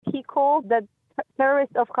called the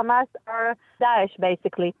terrorists of Hamas are Daesh,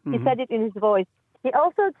 basically. He said it in his voice. He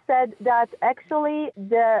also said that actually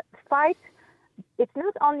the fight, it's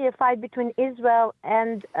not only a fight between Israel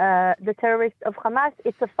and the terrorists of Hamas,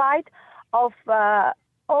 it's a fight of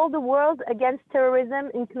all the world against terrorism,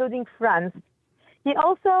 including France. He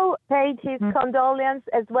also paid his condolence,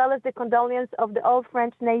 as well as the condolence of the whole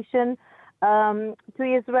French nation, to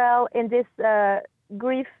Israel in this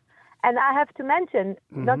grief. And I have to mention,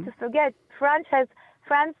 not to forget, France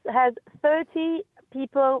has 30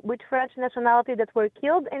 people with French nationality that were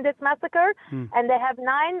killed in this massacre, and they have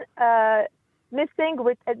 9 missing.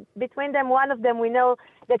 With between them, one of them we know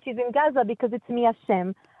that she's in Gaza because it's Mia Shem.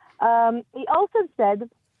 He also said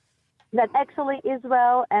that actually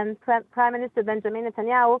Israel and Prime Minister Benjamin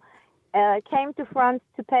Netanyahu came to France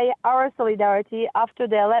to pay our solidarity after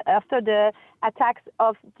the attacks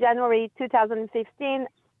of January 2015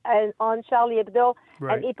 on Charlie Hebdo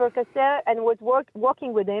and Hypercacher, and was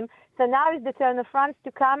working with him. So now is the turn of France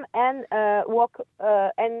to come and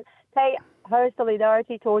and pay her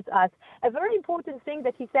solidarity towards us. A very important thing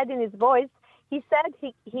that he said in his voice, he said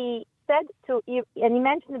to, and he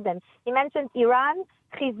mentioned them. He mentioned Iran,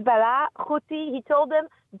 Hezbollah, Houthi. He told them,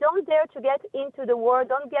 don't dare to get into the war.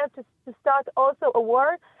 Don't dare to start also a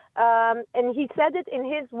war. And he said it in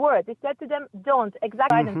his words. He said to them, don't.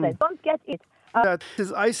 Exactly. Biden said, don't get it. That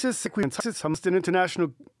is ISIS, Hamas, an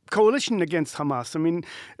international coalition against Hamas. I mean,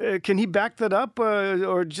 can he back that up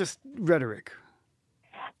or just rhetoric?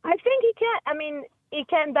 I think he can. I mean, he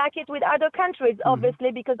can back it with other countries,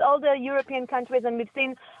 obviously, because all the European countries, and we've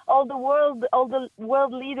seen all the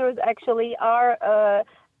world leaders actually are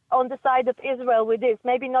on the side of Israel with this.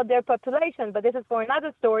 Maybe not their population, but this is for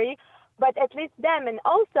another story. But at least them. And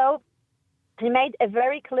also, he made a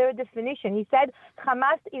very clear definition. He said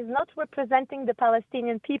Hamas is not representing the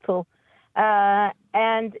Palestinian people.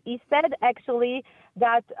 And he said actually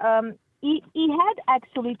that he had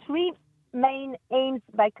actually 3 main aims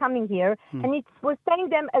by coming here, and he was saying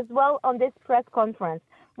them as well on this press conference.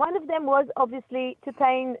 One of them was obviously to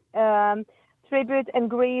pay tribute and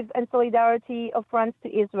grief and solidarity of France to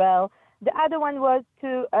Israel. The other one was to,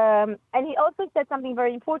 and he also said something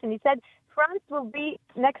very important. He said France will be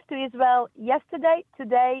next to Israel yesterday,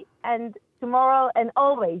 today, and tomorrow, and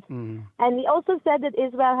always. And he also said that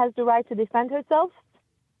Israel has the right to defend herself.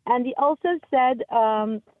 And he also said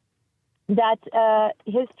that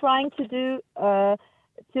he's trying to do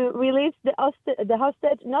to release the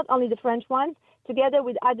hostage, not only the French ones, together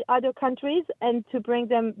with other countries, and to bring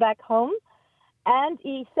them back home. And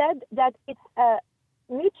he said that it's a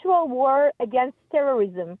mutual war against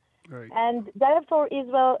terrorism, and therefore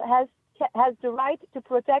Israel has the right to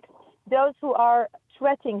protect those who are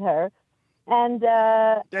threatening her. And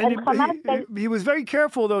Hamas, he was very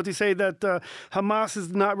careful, though, to say that Hamas is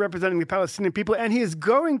not representing the Palestinian people, and he is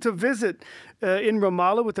going to visit in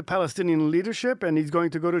Ramallah with the Palestinian leadership, and he's going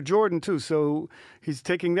to go to Jordan, too. So he's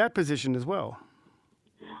taking that position as well.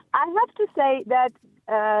 I have to say that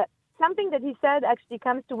something that he said actually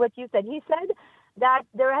comes to what you said. He said that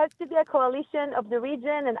there has to be a coalition of the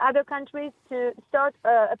region and other countries to start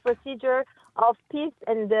a procedure of peace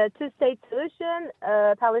and the two-state solution,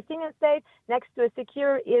 Palestinian state, next to a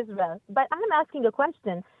secure Israel. But I'm asking a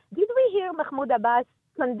question. Did we hear Mahmoud Abbas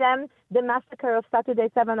condemn the massacre of Saturday,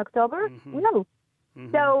 7 October? No.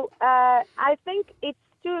 So I think it's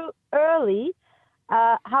too early.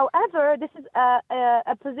 However, this is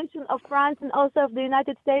a position of France and also of the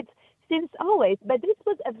United States since always. But this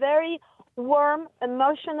was a very warm,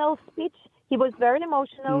 emotional speech. He was very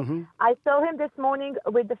emotional. I saw him this morning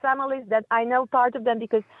with the families that I know part of them,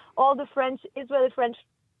 because all the Israeli French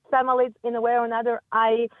families, in a way or another,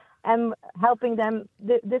 I am helping them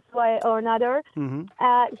this way or another.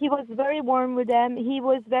 He was very warm with them. He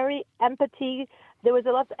was very empathy. There was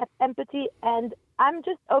a lot of empathy. And I'm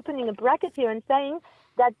just opening a bracket here and saying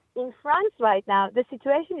that in France right now, the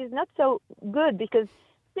situation is not so good, because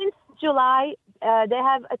since July, they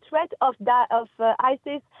have a threat of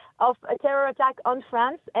ISIS, of a terror attack on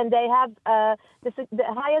France, and they have the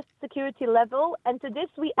highest security level. And to this,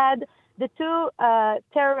 we add the 2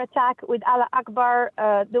 terror attack with Allah Akbar,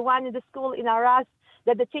 the one in the school in Arras,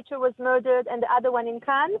 that the teacher was murdered, and the other one in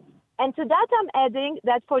Cannes. And to that, I'm adding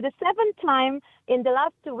that for the 7th time in the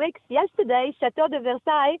last 2 weeks, yesterday, Chateau de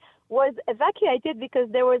Versailles was evacuated because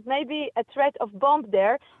there was maybe a threat of bomb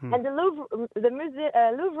there. And the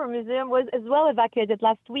Louvre Museum was as well evacuated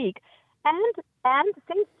last week. And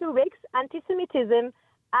since 2 weeks, anti-Semitism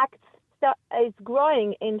is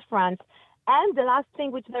growing in France. And the last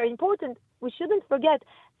thing, which is very important, we shouldn't forget,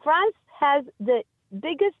 France has the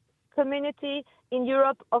biggest community in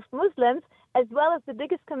Europe of Muslims, as well as the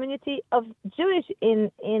biggest community of Jewish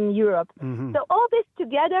in Europe. Mm-hmm. So all this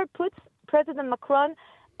together puts President Macron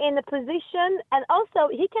in a position, and also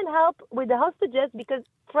he can help with the hostages because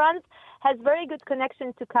France has very good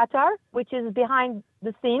connection to Qatar, which is behind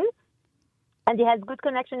the scene, and he has good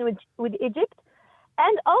connection with Egypt.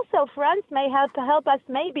 And also France may help us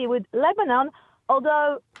maybe with Lebanon,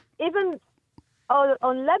 although even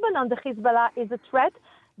on Lebanon, the Hezbollah is a threat.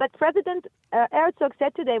 But President Herzog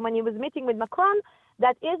said today when he was meeting with Macron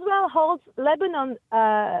that Israel holds Lebanon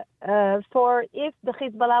for if the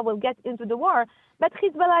Hezbollah will get into the war. But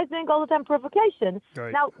Hezbollah is doing all the time provocation.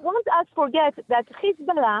 Right. Now, won't us forget that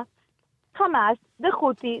Hezbollah, Hamas, the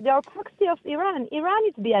Houthi, they are proxy of Iran. Iran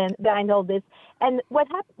is behind all this. And what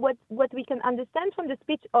we can understand from the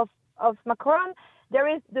speech of Macron, there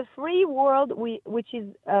is the free world, which is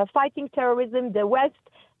fighting terrorism, the West,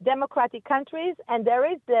 democratic countries, and there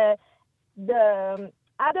is the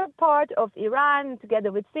other part of Iran,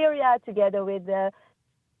 together with Syria, together with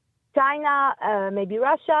China, maybe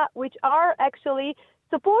Russia, which are actually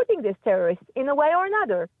supporting these terrorists in a way or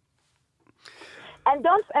another.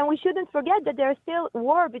 And we shouldn't forget that there's still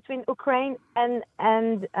war between Ukraine and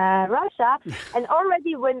Russia, and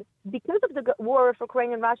already because of the war of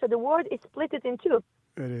Ukraine and Russia, the world is split in two.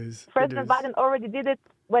 It is. President Biden already did it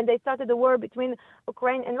when they started the war between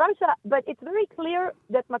Ukraine and Russia, but it's very clear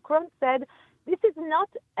that Macron said this is not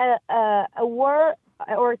a war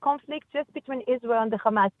or a conflict just between Israel and the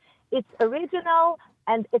Hamas. It's a regional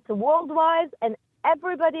and it's a worldwide, and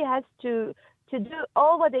everybody has to do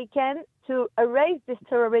all what they can to erase this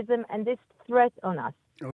terrorism and this threat on us.